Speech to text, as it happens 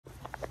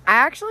I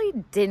actually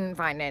didn't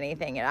find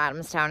anything at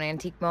Adamstown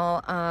Antique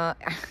Mall.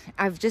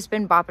 I've just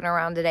been bopping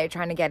around today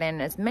trying to get in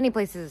as many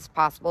places as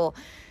possible.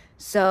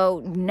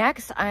 So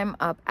next I'm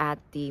up at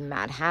the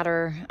Mad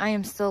Hatter. I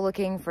am still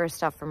looking for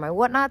stuff for my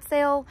Whatnot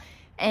sale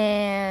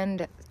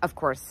and of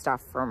course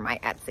stuff for my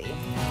Etsy.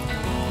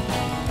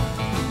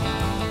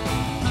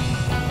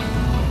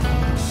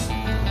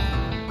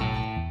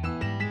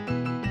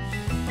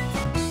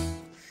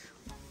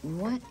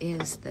 What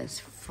is this?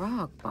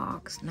 Frog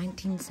box,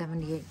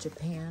 1978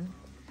 Japan.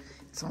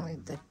 It's only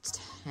the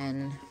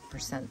 10%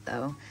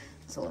 though.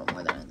 It's a little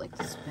more than I'd like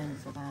to spend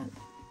for that.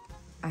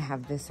 I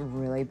have this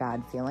really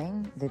bad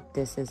feeling that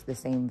this is the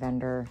same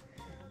vendor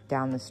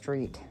down the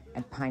street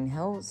at Pine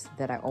Hills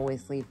that I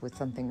always leave with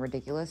something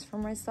ridiculous for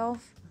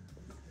myself.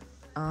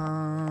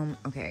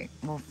 Okay,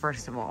 well,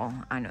 first of all,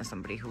 I know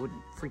somebody who would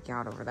freak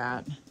out over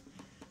that.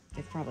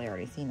 They've probably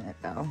already seen it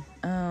though.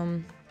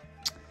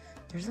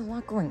 There's a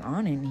lot going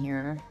on in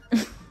here.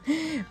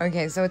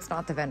 Okay, so it's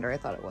not the vendor I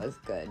thought it was.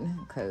 Good,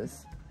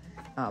 because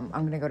I'm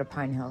gonna go to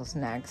Pine Hills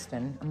next,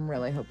 and I'm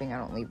really hoping I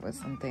don't leave with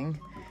something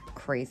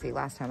crazy.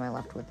 Last time I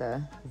left with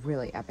a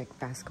really epic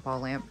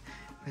basketball lamp.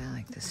 I really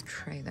like this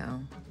tray though.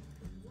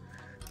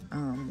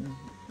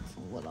 It's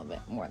a little bit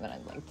more than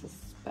I'd like to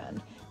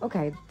spend.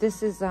 Okay,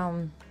 this is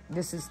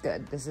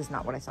good. This is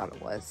not what I thought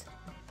it was.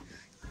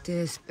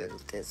 This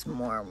booth is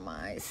more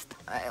my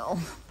style.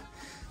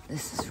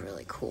 This is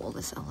really cool,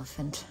 this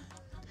elephant.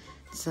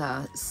 It's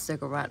a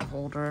cigarette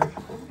holder,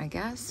 I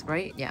guess,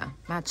 right? Yeah,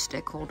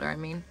 matchstick holder, I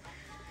mean.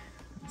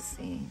 Let's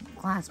see,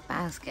 glass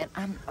basket.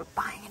 I'm not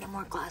buying any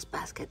more glass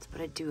baskets, but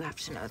I do have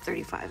to know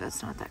 35,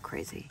 that's not that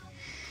crazy.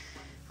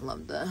 I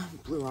love the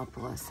blue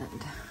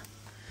opalescent.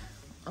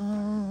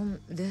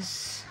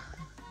 This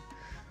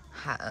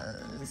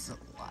has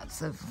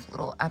lots of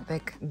little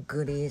epic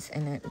goodies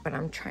in it, but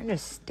I'm trying to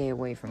stay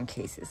away from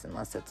cases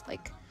unless it's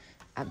like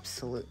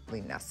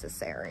absolutely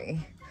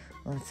necessary.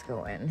 Let's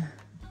go in.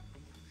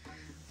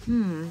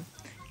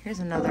 Here's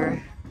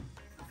another.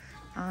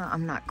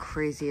 I'm not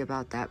crazy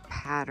about that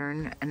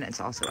pattern, and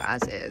it's also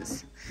as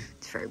is.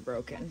 It's very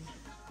broken.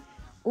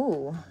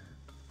 Ooh,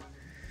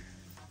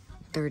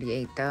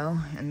 38 though,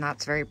 and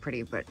that's very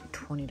pretty, but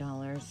 $20.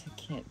 I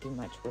can't do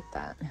much with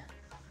that.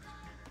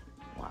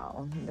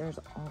 Wow, there's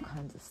all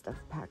kinds of stuff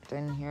packed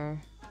in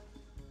here.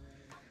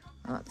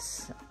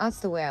 That's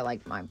the way I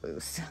like my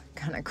booths.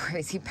 Kind of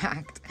crazy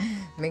packed.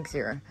 Makes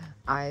your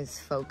eyes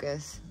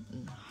focus.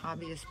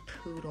 Hobbyist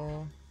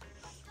poodle.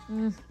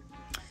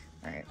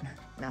 Alright,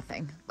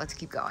 nothing. Let's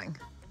keep going.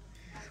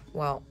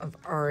 Well, I've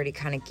already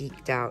kind of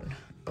geeked out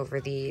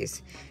over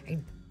these. I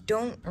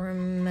don't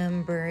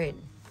remember it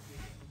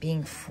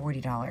being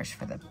 $40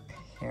 for the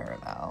pair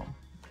though.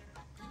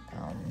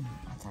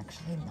 That's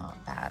actually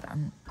not bad.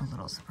 I'm a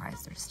little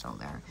surprised they're still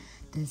there.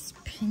 This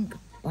pink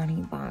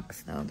bunny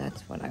box though,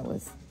 that's what I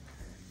was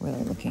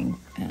really looking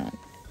at.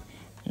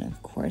 And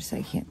of course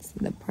I can't see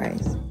the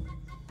price.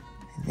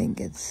 I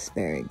think it's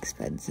very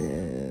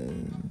expensive.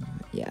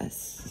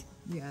 Yes.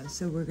 Yeah,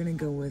 so we're gonna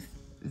go with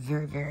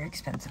very, very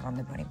expensive on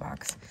the bunny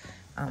box.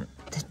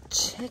 The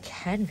chick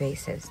head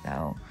vases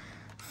though,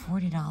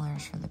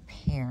 $40 for the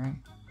pair.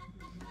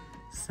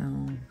 So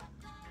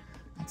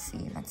let's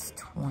see, that's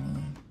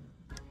 20,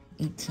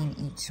 18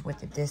 each with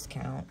the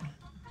discount.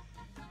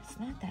 It's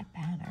not that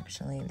bad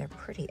actually. They're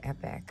pretty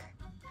epic.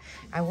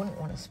 I wouldn't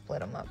want to split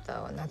them up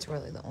though, and that's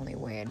really the only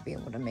way I'd be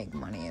able to make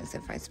money is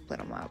if I split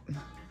them up.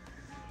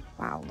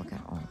 Wow, look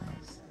at all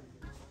this.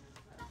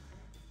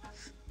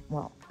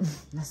 Well,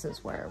 this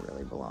is where I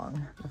really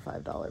belong, the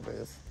 $5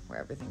 booth, where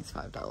everything's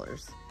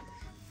 $5.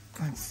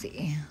 Let's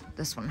see,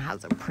 this one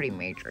has a pretty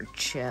major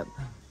chip.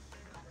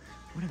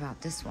 What about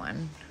this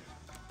one?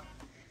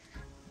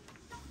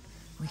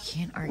 We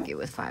can't argue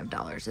with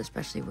 $5,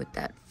 especially with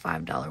that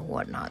 $5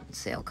 Whatnot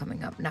sale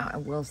coming up. Now, I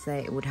will say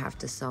it would have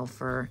to sell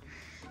for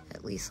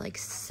at least like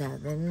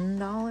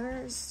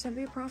 $7 to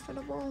be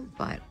profitable,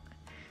 but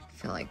I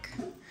feel like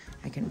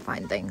I can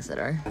find things that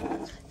are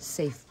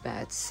safe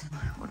bets.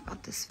 What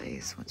about this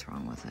vase? What's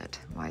wrong with it?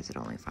 Why is it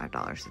only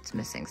 $5? It's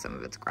missing some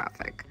of its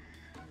graphic.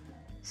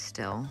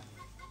 Still.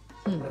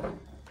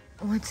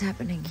 What's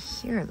happening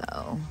here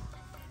though?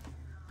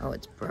 Oh,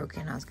 it's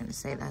broken. I was gonna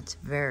say that's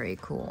very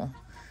cool.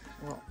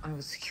 Well, I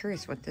was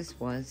curious what this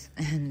was,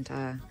 and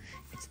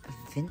it's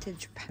a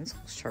vintage pencil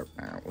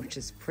sharpener, which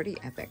is pretty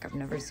epic. I've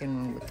never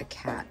seen one with the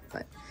cat,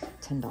 but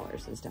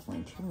 $10 is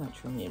definitely too much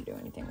for me to do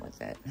anything with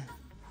it.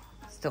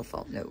 Still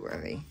felt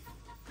noteworthy.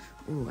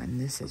 Ooh, and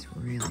this is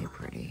really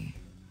pretty.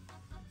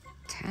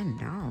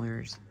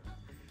 $10.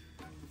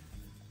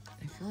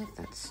 I feel like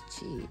that's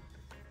cheap.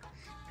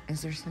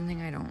 Is there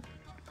something I don't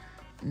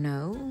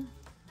know?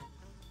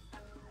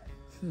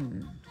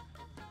 I'm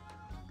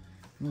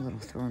a little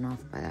thrown off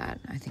by that.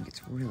 I think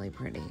it's really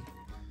pretty.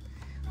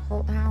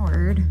 Holt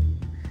Howard,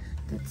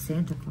 that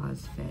Santa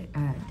Claus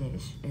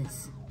dish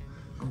is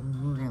a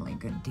really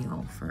good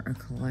deal for a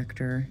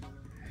collector.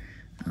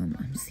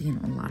 I'm seeing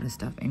a lot of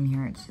stuff in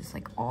here. It's just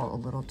like all a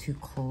little too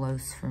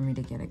close for me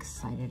to get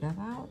excited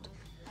about.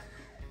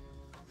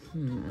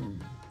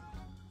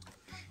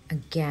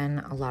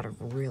 Again, a lot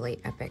of really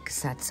epic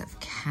sets of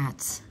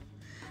cats,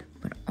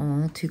 but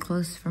all too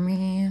close for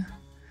me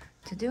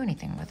to do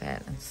anything with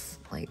it. It's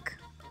like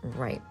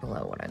right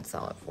below what I'd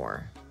sell it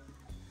for.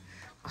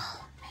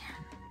 Oh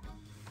man.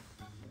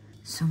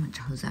 So much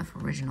Joseph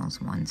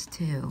Originals ones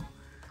too.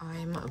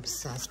 I'm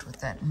obsessed with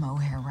that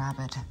mohair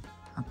rabbit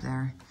up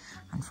there.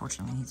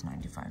 Unfortunately, he's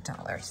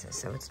 $95,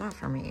 so it's not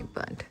for me,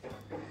 but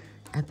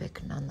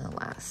epic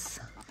nonetheless.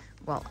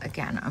 Well,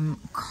 again, I'm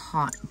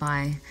caught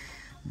by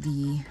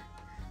the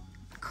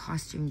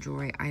costume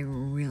jewelry. I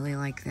really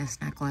like this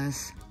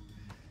necklace.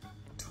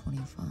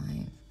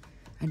 $25.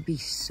 I'd be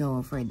so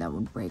afraid that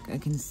would break. I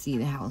can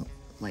see how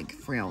like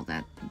frail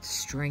that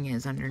string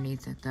is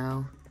underneath it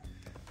though.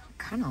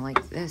 Kind of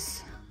like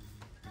this.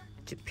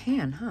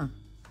 Japan, huh?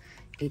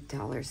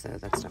 $8 though.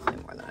 That's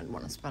definitely more than I'd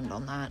want to spend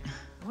on that.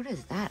 What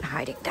is that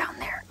hiding down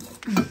there?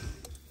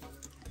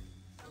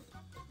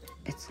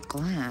 It's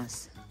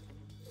glass.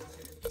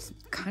 It's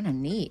kind of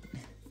neat.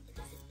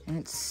 And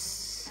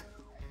it's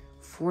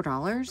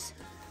 $4.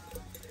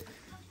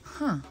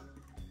 Huh.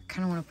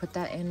 Kind of want to put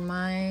that in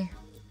my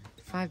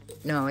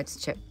no,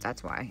 it's chipped.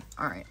 That's why.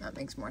 All right, that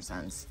makes more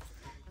sense.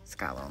 It's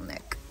got a little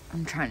nick.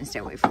 I'm trying to stay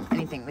away from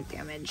anything with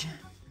damage.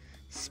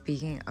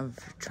 Speaking of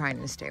trying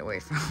to stay away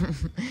from,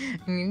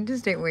 I need to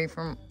stay away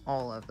from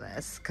all of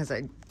this because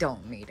I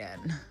don't need it.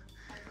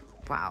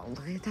 Wow,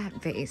 look at that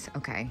vase.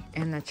 Okay,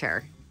 and the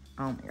chair.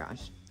 Oh my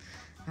gosh,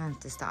 I have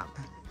to stop.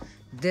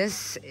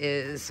 This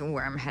is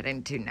where I'm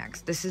heading to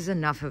next. This is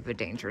enough of a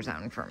danger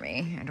zone for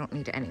me. I don't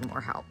need any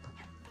more help.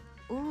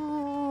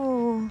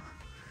 Ooh,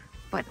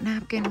 but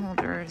napkin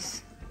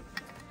holders.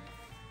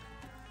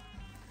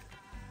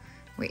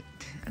 Wait,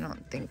 I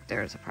don't think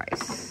there's a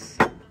price.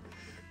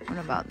 What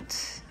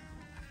about...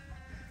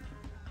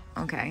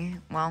 Okay,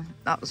 well,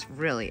 that was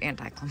really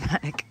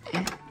anticlimactic.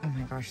 Oh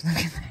my gosh, look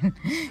at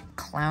that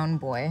clown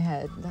boy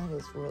head. That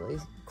is really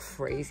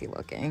crazy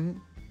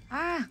looking.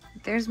 Ah,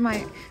 there's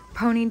my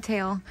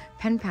ponytail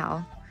pen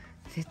pal.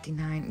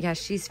 $59. Yeah,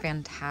 she's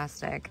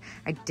fantastic.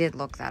 I did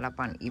look that up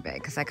on eBay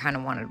because I kind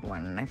of wanted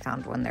one and I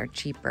found one there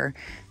cheaper.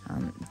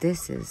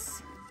 This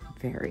is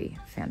very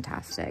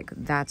fantastic.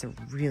 That's a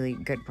really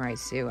good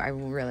price too. I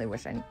really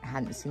wish I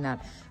hadn't seen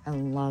that. I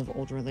love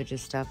old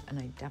religious stuff and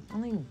I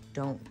definitely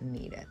don't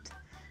need it.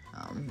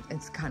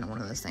 It's kind of one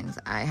of those things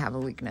I have a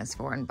weakness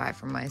for and buy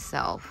for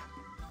myself.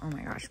 Oh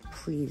my gosh,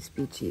 please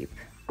be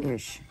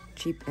cheap-ish.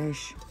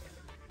 Cheap-ish.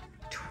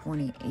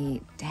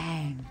 $28.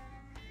 Dang.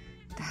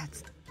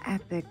 That's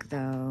epic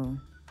though.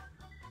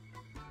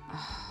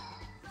 Oh,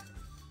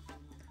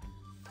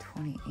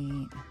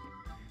 $28.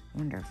 I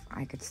wonder if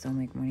I could still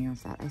make money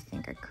off that. I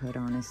think I could,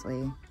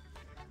 honestly.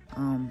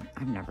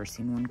 I've never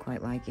seen one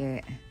quite like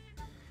it.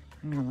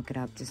 I'm gonna look it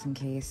up just in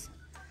case.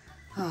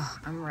 Oh,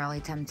 I'm really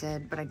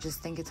tempted, but I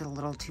just think it's a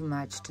little too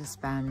much to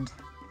spend.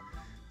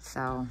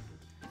 So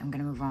I'm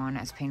gonna move on,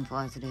 as painful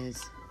as it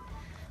is.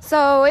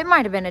 So it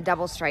might have been a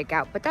double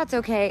strikeout, but that's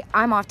okay.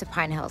 I'm off to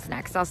Pine Hills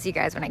next. I'll see you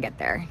guys when I get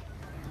there.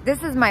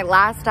 This is my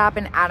last stop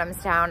in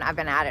Adamstown. I've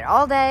been at it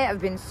all day.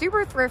 I've been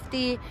super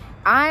thrifty.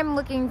 I'm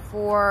looking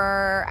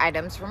for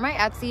items for my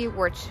Etsy,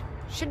 which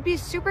should be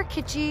super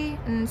kitschy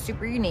and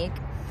super unique.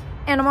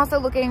 And I'm also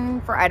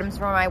looking for items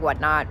for my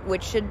Whatnot,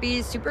 which should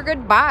be super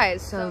good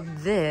buys. So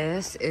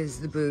this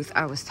is the booth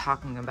I was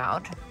talking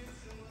about.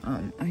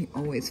 I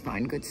always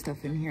find good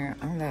stuff in here.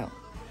 I don't know.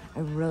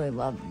 I really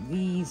love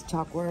these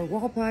chalkware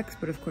wall plaques,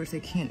 but of course I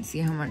can't see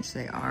how much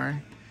they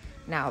are.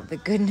 Now, the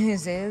good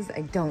news is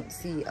I don't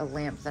see a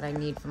lamp that I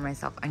need for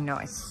myself. I know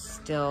I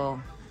still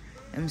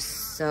am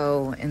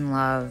so in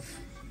love.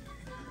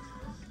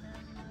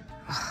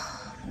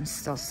 Oh, I'm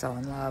still so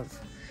in love.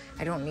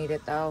 I don't need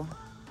it though.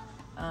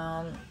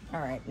 All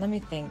right, let me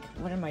think.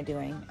 What am I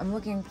doing? I'm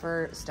looking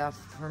for stuff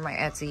for my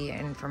Etsy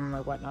and from my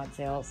Whatnot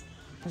sales.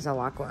 There's a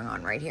lot going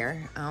on right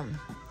here.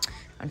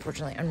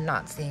 Unfortunately, I'm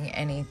not seeing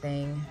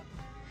anything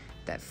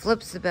that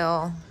flips the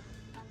bill.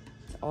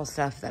 It's all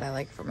stuff that I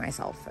like for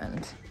myself,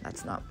 and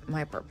that's not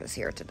my purpose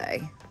here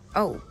today.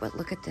 Oh, but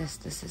look at this.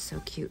 This is so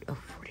cute. Oh,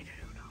 $42,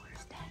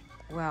 dang.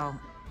 Well,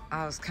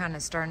 I was kind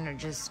of starting to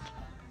just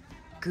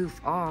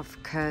goof off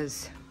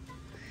because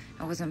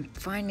I wasn't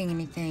finding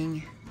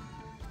anything.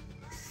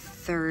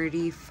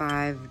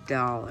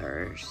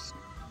 $35.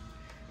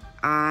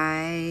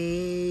 I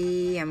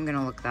am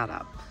gonna look that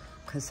up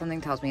because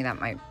something tells me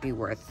that might be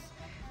worth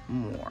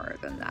more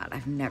than that.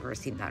 I've never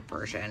seen that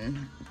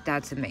version.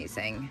 That's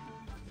amazing.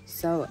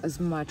 So as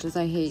much as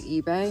I hate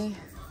eBay,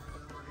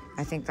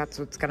 I think that's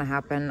what's gonna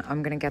happen.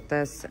 I'm gonna get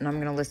this and I'm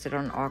gonna list it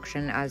on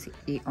auction as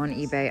on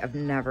eBay. I've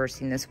never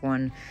seen this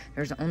one.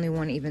 There's only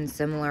one even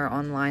similar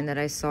online that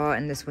I saw,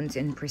 and this one's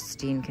in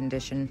pristine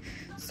condition.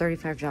 It's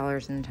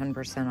 $35 and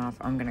 10% off.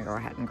 I'm gonna go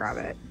ahead and grab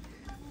it.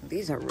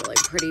 These are really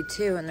pretty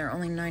too, and they're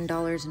only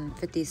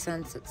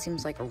 $9.50. It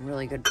seems like a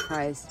really good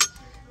price.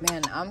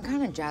 Man, I'm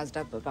kind of jazzed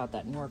up about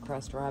that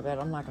Norcrest rabbit,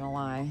 I'm not gonna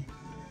lie.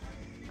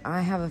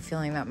 I have a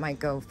feeling that might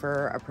go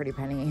for a pretty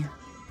penny,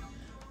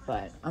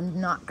 but I'm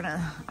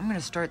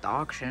gonna start the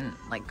auction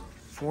like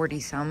 40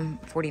 some,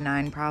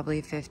 49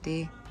 probably,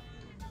 50.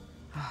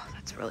 Oh,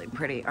 That's really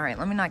pretty. All right,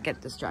 let me not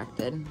get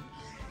distracted.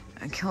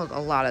 I killed a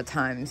lot of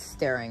time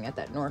staring at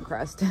that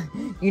Norcrest.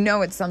 You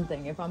know it's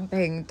something if I'm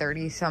paying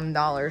 $30-some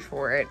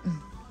for it.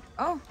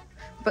 Oh,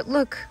 but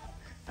look,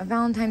 a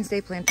Valentine's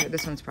Day planter.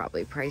 This one's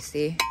probably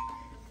pricey.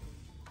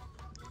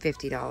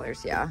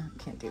 $50, yeah,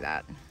 can't do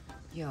that.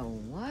 Yo,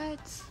 what?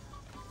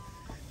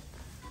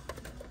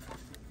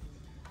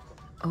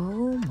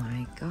 Oh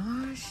my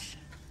gosh.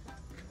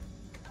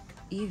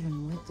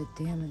 Even with the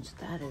damage,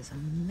 that is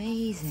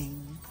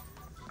amazing.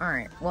 All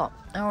right, well,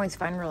 I always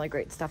find really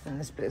great stuff in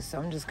this booth, so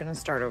I'm just gonna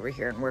start over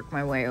here and work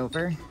my way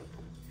over.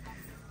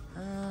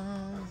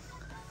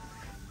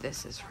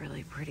 This is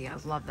really pretty. I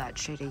love that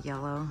shade of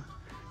yellow.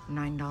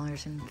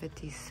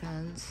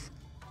 $9.50.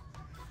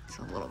 It's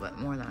a little bit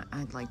more than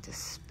I'd like to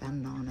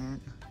spend on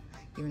it,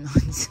 even though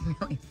it's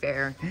really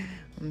fair.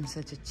 I'm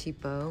such a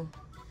cheapo.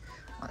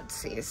 Let's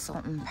see,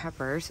 salt and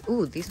peppers.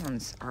 Ooh, these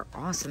ones are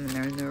awesome, and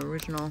they're in the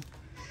original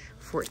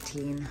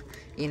 14.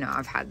 You know,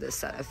 I've had this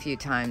set a few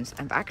times.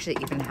 I've actually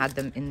even had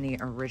them in the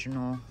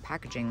original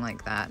packaging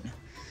like that.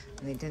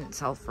 And they didn't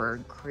sell for a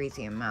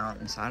crazy amount,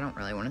 and so I don't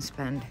really want to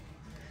spend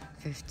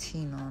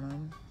 15 on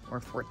them, or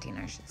 14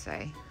 I should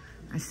say.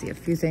 I see a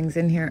few things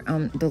in here.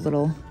 The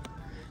little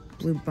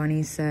blue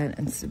bunny set,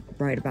 it's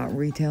right about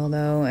retail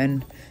though,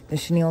 and the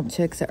chenille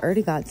chicks, I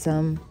already got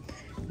some.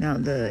 Now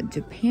the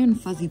Japan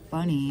fuzzy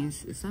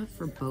bunnies, is that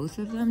for both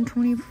of them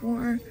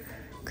 24?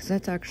 Because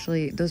that's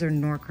actually, those are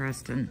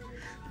Norcrest, and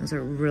those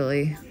are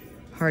really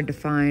hard to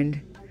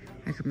find.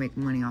 I could make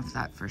money off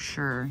that for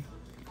sure.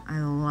 I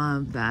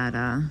love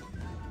that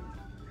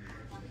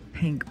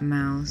pink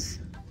mouse.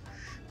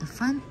 The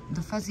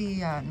fuzzy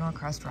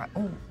Norcrest rat.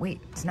 Oh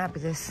wait, snap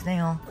of this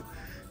snail.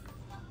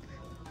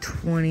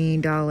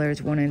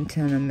 $20, 1 in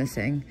 10 I'm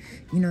missing.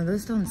 You know,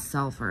 those don't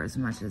sell for as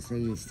much as they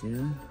used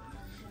to.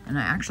 And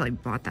I actually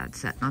bought that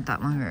set not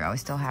that long ago. I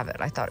still have it.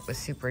 I thought it was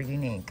super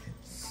unique.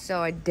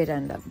 So I did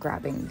end up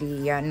grabbing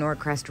the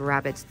Norcrest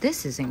rabbits.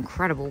 This is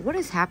incredible. What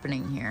is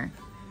happening here?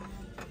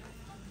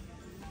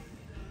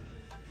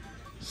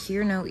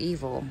 Hear no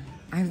evil.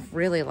 I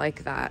really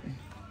like that.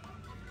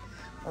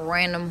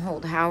 Random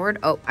Hold Howard.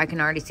 Oh, I can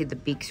already see the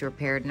beaks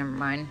repaired. Never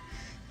mind.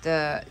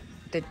 The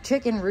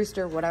chicken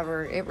rooster,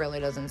 whatever, it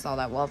really doesn't sell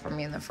that well for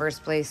me in the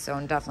first place, so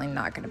I'm definitely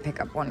not going to pick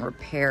up one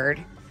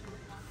repaired.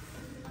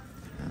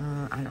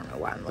 I don't know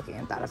why I'm looking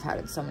at that. I've had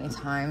it so many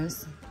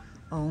times.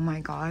 Oh my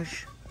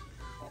gosh.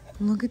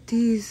 Look at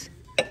these.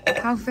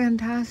 How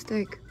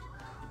fantastic.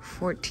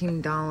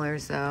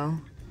 $14 though.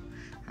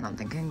 I don't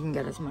think I can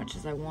get as much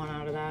as I want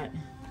out of that.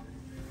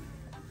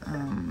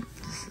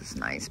 This is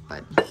nice,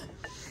 but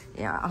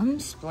yeah, I'm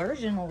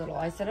splurging a little.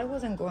 I said I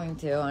wasn't going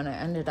to, and I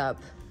ended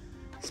up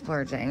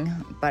splurging,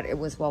 but it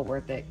was well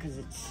worth it because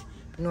it's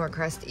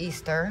Norcrest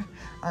Easter.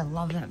 I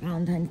love that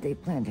Valentine's Day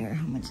planter.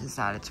 How much is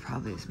that? It's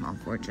probably a small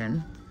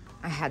fortune.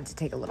 I had to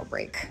take a little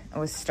break. I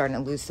was starting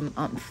to lose some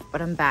oomph,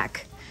 but I'm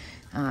back.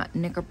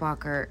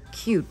 Knickerbocker,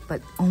 cute,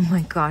 but oh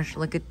my gosh,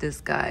 look at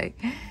this guy.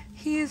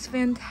 He is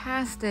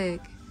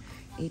fantastic.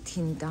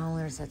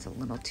 $18, that's a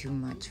little too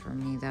much for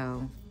me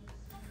though.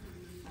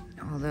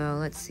 Although,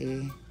 let's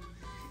see,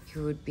 he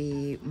would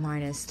be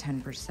minus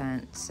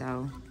 10%,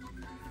 so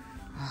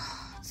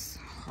it's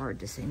hard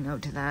to say no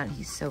to that.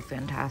 He's so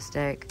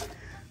fantastic.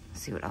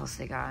 Let's see what else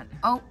they got.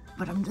 Oh,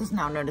 but I'm just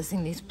now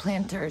noticing these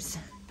planters.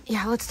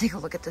 Yeah, let's take a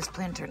look at this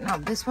planter. Now,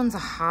 this one's a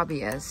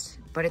hobbyist,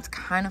 but it's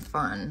kind of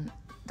fun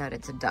that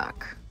it's a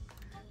duck.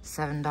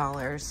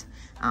 $7.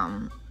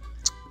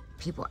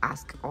 People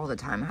ask all the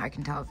time how I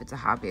can tell if it's a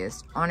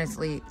hobbyist.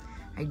 Honestly,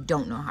 I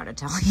don't know how to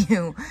tell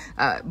you,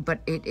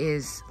 but it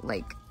is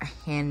like a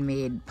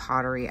handmade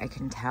pottery, I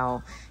can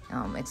tell.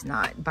 It's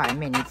not by a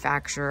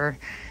manufacturer,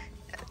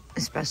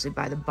 especially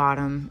by the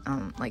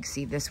bottom. Like,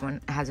 see, this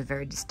one has a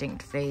very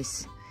distinct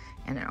face,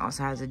 and it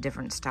also has a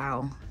different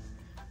style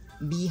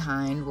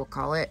behind, we'll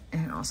call it.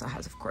 And it also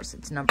has, of course,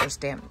 its number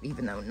stamp,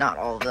 even though not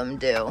all of them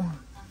do.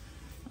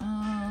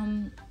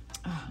 I'm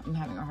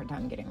having a hard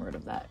time getting rid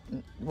of that,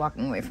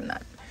 walking away from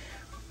that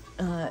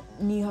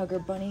knee hugger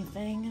bunny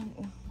thing,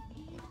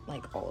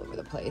 like all over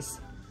the place.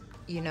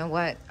 You know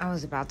what? I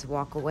was about to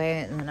walk away,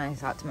 and then I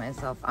thought to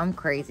myself, I'm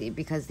crazy,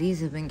 because these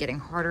have been getting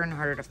harder and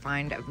harder to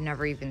find. I've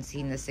never even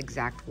seen this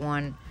exact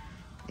one.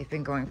 They've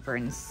been going for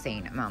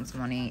insane amounts of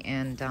money,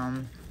 and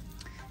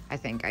I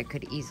think I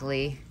could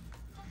easily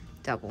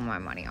double my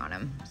money on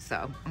them,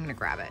 so I'm gonna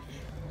grab it.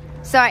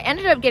 So I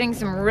ended up getting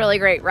some really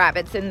great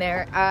rabbits in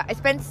there. I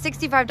spent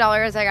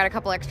 $65. I got a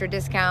couple extra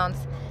discounts,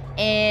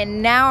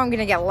 and now I'm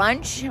gonna get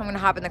lunch. I'm gonna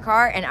hop in the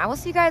car, and I will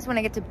see you guys when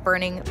I get to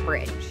Burning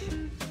Bridge.